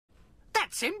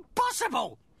That's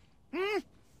impossible!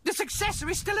 The successor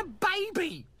is still a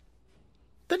baby!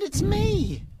 But it's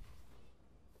me!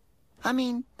 I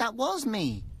mean, that was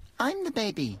me. I'm the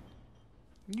baby.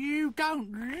 You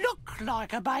don't look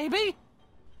like a baby.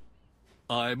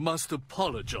 I must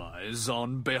apologize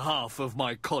on behalf of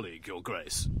my colleague, Your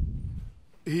Grace.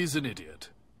 He's an idiot.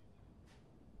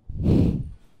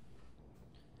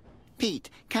 Pete,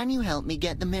 can you help me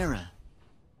get the mirror?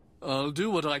 I'll do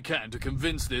what I can to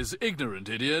convince this ignorant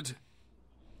idiot.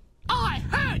 I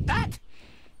heard that!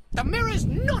 The mirror's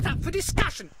not up for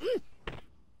discussion.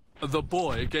 The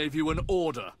boy gave you an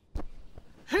order.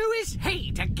 Who is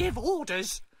he to give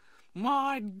orders?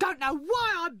 I don't know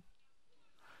why I'm...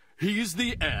 He's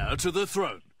the heir to the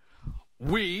throne.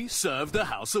 We serve the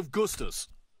House of Gustus.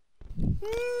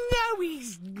 No,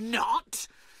 he's not.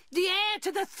 The heir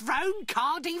to the throne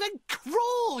can't even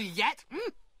crawl yet.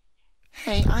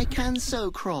 Hey, I can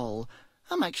so crawl.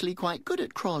 I'm actually quite good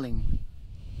at crawling.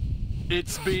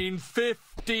 It's been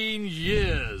 15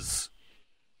 years.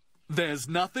 There's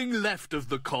nothing left of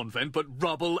the convent but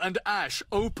rubble and ash.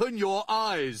 Open your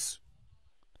eyes.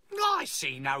 I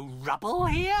see no rubble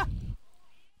here.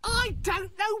 I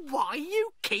don't know why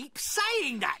you keep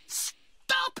saying that.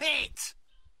 Stop it!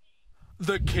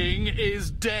 The king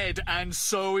is dead, and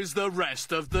so is the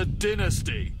rest of the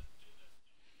dynasty.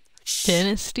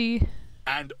 Dynasty?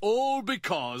 And all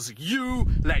because you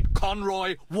let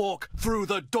Conroy walk through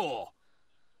the door.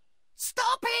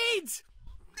 Stop it!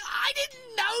 I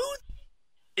didn't know.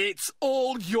 It's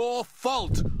all your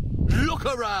fault. Look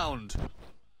around.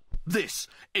 This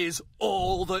is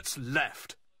all that's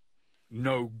left.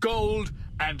 No gold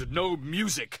and no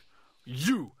music.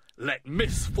 You let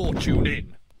misfortune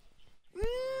in.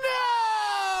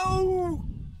 No!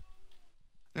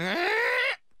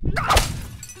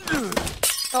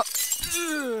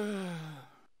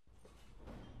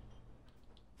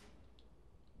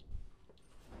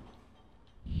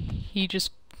 He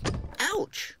just...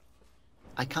 Ouch!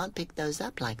 I can't pick those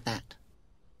up like that.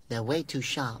 They're way too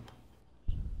sharp.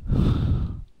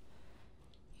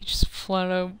 He just flat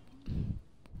out...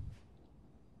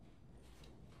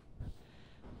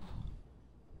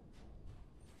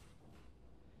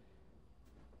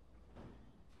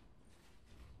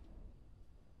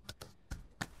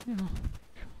 Yeah.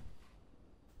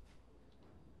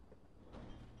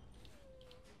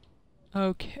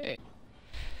 Okay.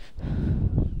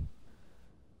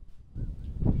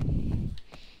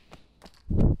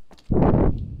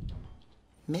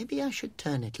 Maybe I should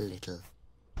turn it a little.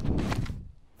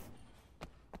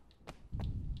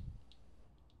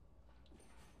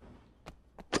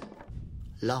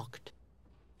 Locked.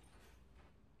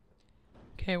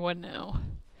 Okay, what now?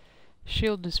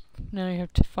 Shield is... Now you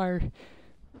have to fire...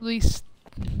 Release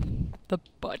the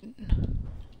button.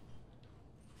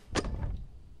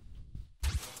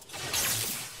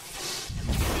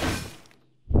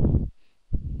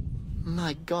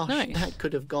 My gosh, Nice. that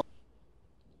could have gone...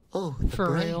 Oh, the For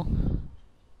brain. real.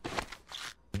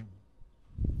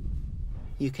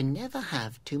 You can never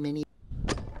have too many...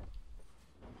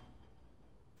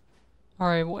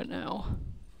 Alright, what now?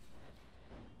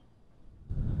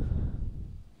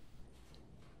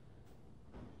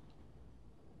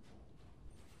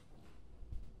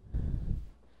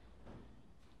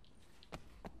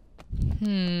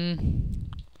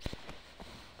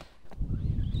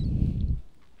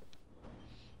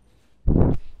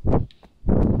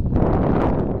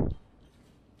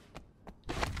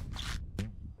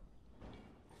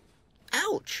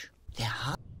 Ouch! They're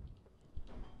hard.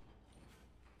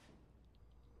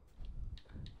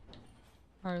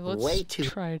 Alright, let's Way too-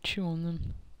 try to chew on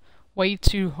them. Way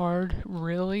too hard?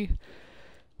 Really?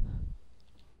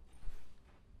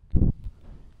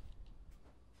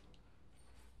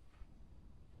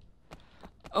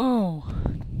 Oh.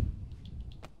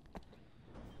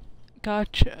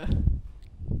 Gotcha.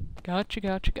 Gotcha.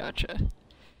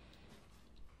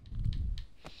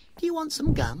 Do you want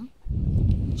some gum?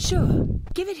 Sure.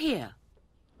 Give it here.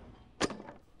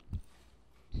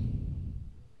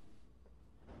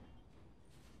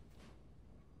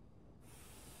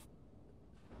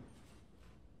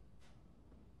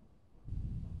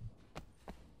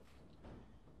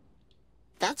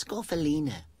 That's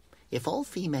Gorfalina. If all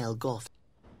female Gorf...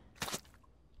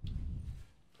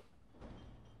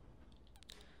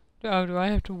 Oh, do I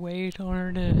have to wait on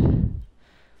her to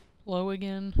blow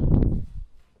again?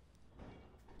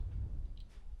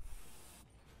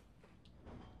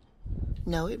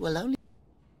 No, it will only...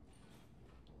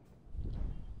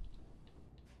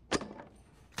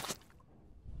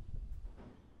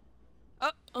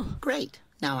 Great.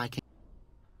 Now I can...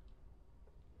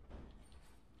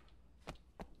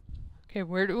 Okay,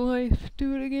 where do I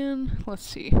do it again? Let's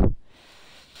see.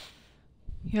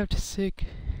 You have to sig.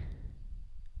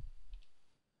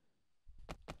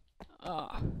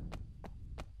 Ah.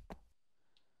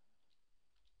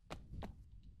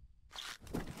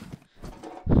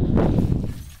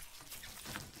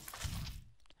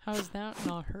 How is that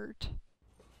not hurt?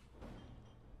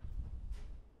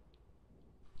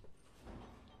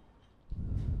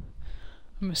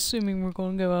 I'm assuming we're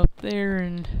going to go out there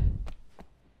and...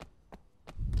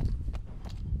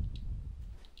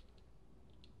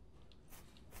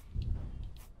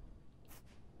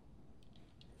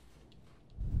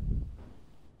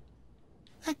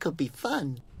 That could be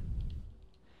fun.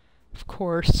 Of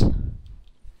course.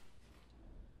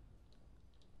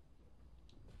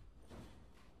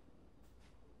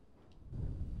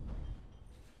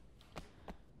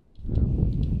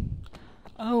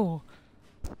 Oh.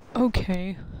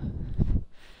 Okay.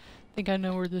 I think I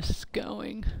know where this is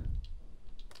going.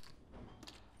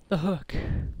 The hook.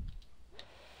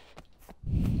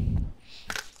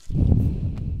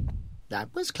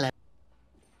 That was clever.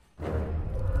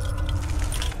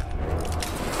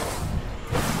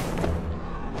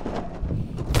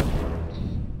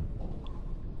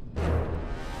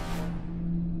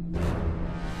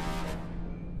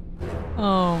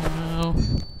 Oh no.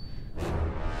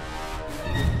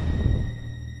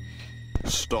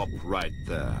 Stop right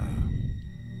there.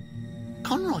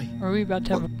 Conroy, Are we about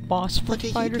to have a boss what are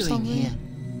you fight or doing something? here?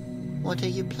 What are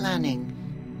you planning?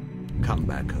 Come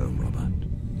back home,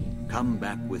 Robert. Come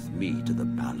back with me to the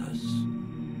palace.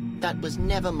 That was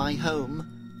never my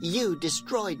home. You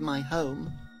destroyed my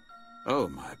home. Oh,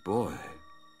 my boy.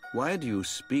 Why do you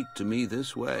speak to me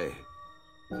this way?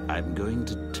 I'm going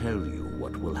to tell you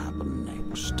what will happen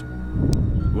next.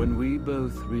 When we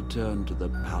both return to the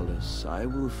palace, I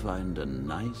will find a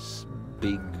nice,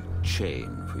 big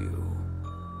chain for you,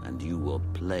 and you will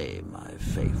play my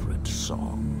favorite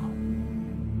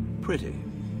song. Pretty,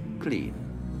 clean,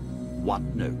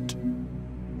 one note,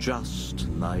 just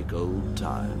like old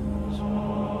times.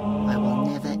 I will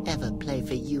never ever play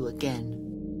for you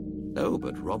again. Oh,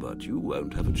 but Robert, you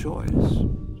won't have a choice.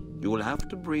 You will have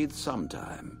to breathe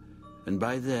sometime, and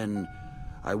by then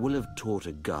I will have taught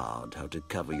a guard how to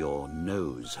cover your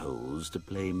nose holes to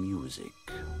play music.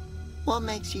 What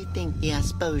makes you think the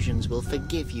Asposians will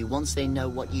forgive you once they know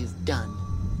what you've done?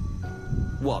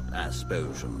 What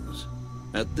Asposians?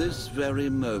 At this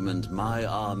very moment, my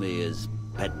army is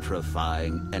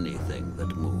petrifying anything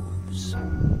that moves.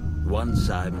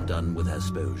 Once I'm done with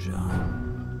Asposia,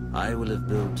 I will have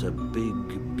built a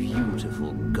big,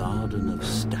 beautiful garden of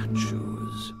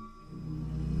statues.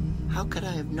 How could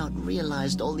I have not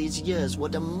realized all these years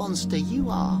what a monster you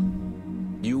are?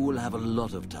 You will have a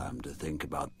lot of time to think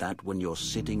about that when you're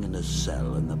sitting in a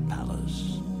cell in the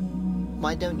palace.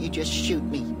 Why don't you just shoot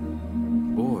me?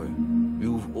 Boy,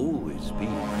 you've always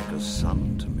been like a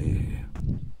son to me.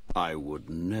 I would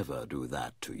never do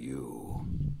that to you.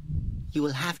 You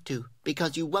will have to,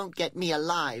 because you won't get me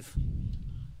alive.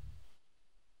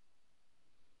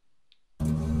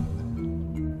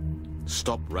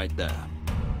 Stop right there.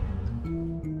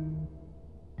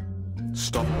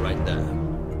 Stop right there.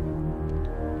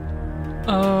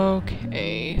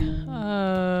 Okay.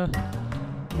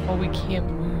 Well, we can't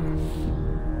move.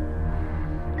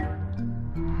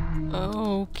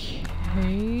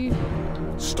 Okay.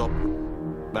 Stop.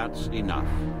 That's enough.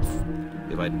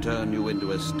 If I turn you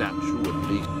into a statue, at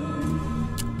least...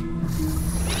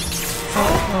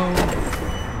 Uh-oh.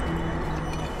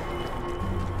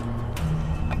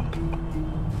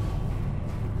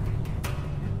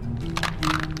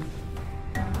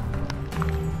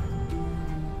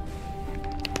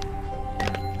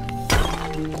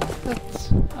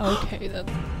 That's... okay, then.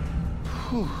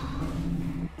 Whew.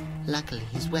 Luckily,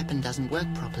 his weapon doesn't work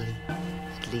properly.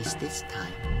 At least this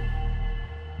time.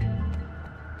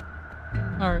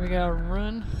 Alright, we gotta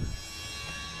run.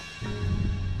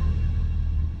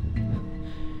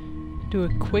 Do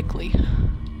it quickly.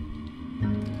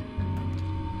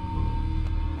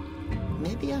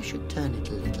 Maybe I should turn it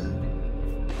a little.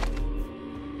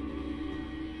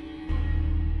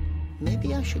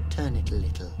 Maybe I should turn it a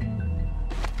little.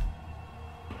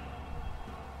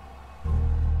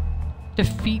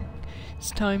 Defeat.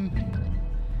 It's time.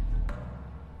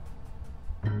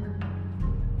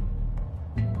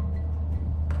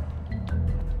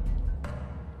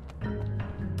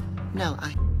 No,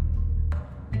 I...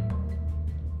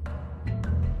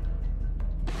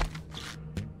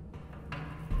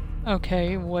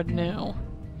 Okay, what now?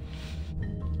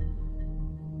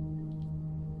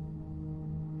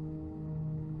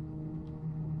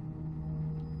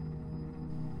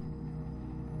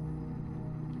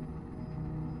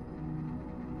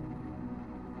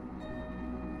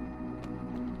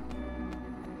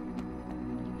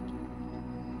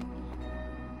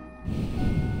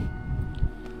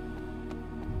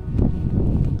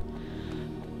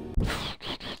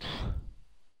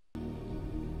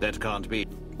 That can't be.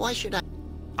 Why should I?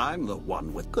 I'm the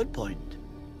one with... Good point.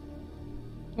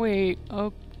 Wait,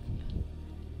 oh.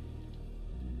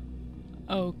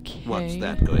 Okay. What's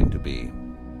that going to be?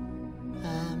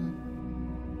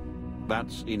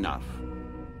 That's enough.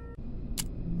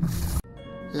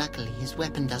 Luckily, his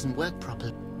weapon doesn't work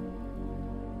properly.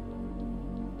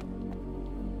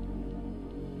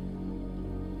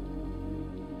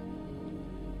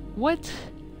 What?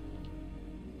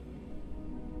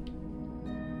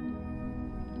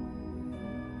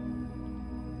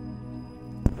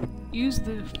 Use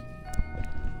the...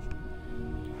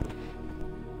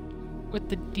 with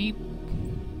the deep...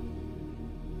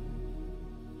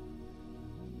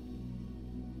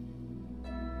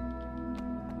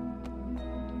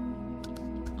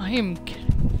 I am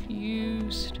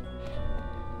confused.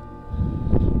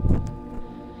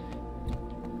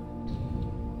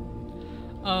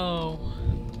 Oh.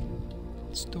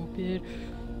 Stupid.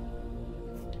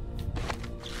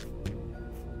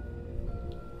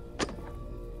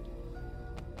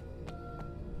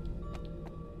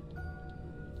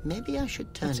 Maybe I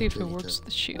should turn Let's see if it a it little. works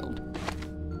the shield.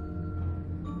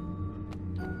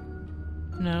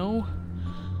 No.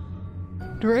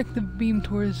 Direct the beam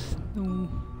towards the...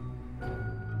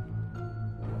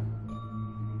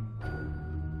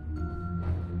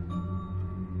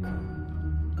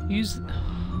 Use...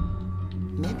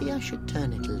 Maybe I should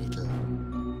turn it a little.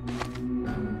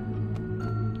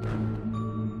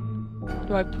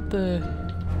 Do I put the...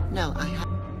 No, I have.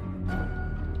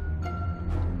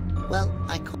 Well,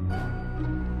 I could.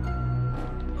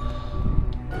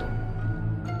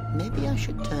 Maybe I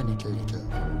should turn it a little.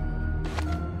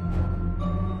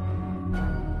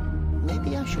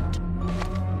 Maybe I should.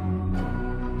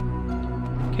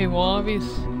 Okay, well, obvious...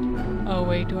 Oh,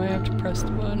 wait, do I have to press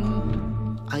the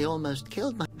button? I almost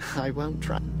killed my. I won't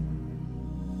try.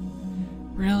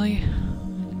 Really?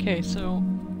 Okay, so...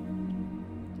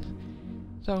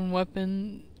 Zone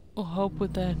weapon will help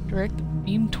with that. Direct the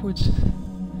beam towards...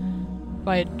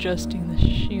 by adjusting the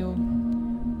shield.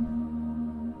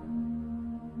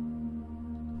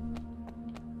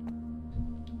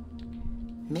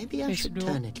 Maybe I Okay, should so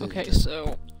turn it a okay, little.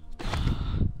 so...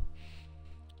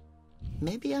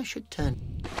 Maybe I should turn.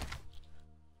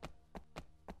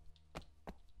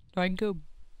 Do I go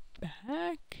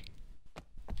back?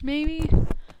 Maybe?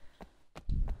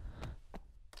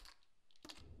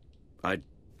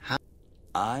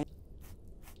 I...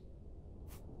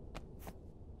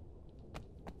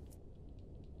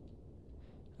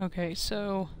 Okay,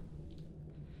 so...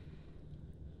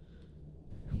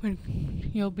 when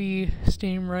you'll be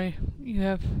standing right, you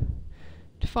have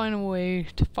to find a way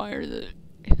to fire the...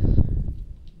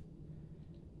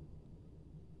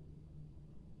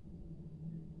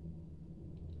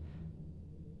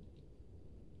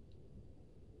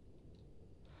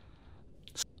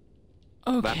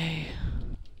 Okay.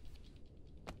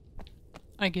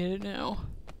 I get it now.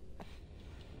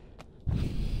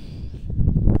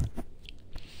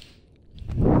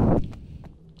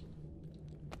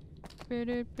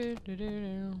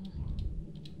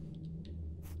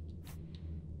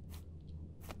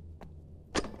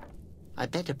 I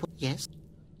better put. Yes.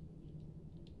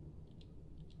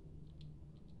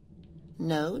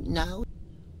 No, now.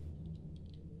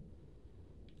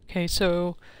 Okay,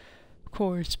 so of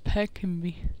course Peck can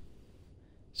be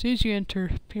as soon as you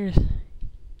enter Pierce.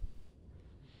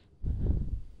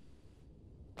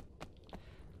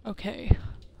 Okay,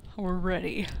 we're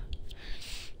ready.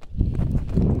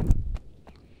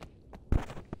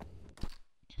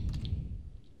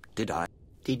 Did I?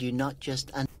 Did you not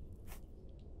just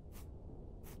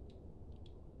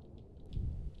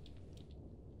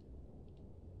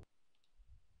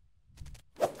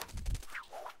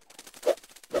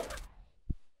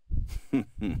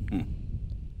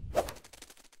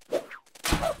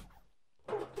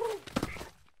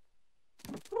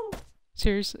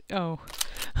Seriously? Oh.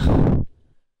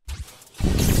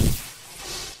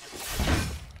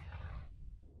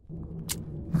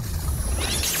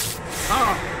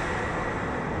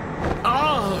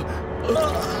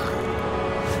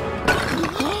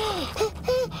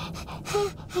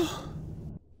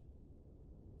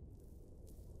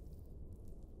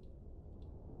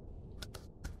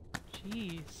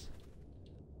 Jeez.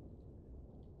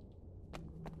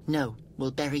 No,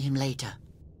 we'll bury him later.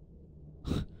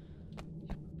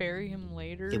 Bury him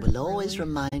later? It will always Really?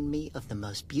 remind me of the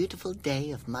most beautiful day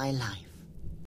of my life.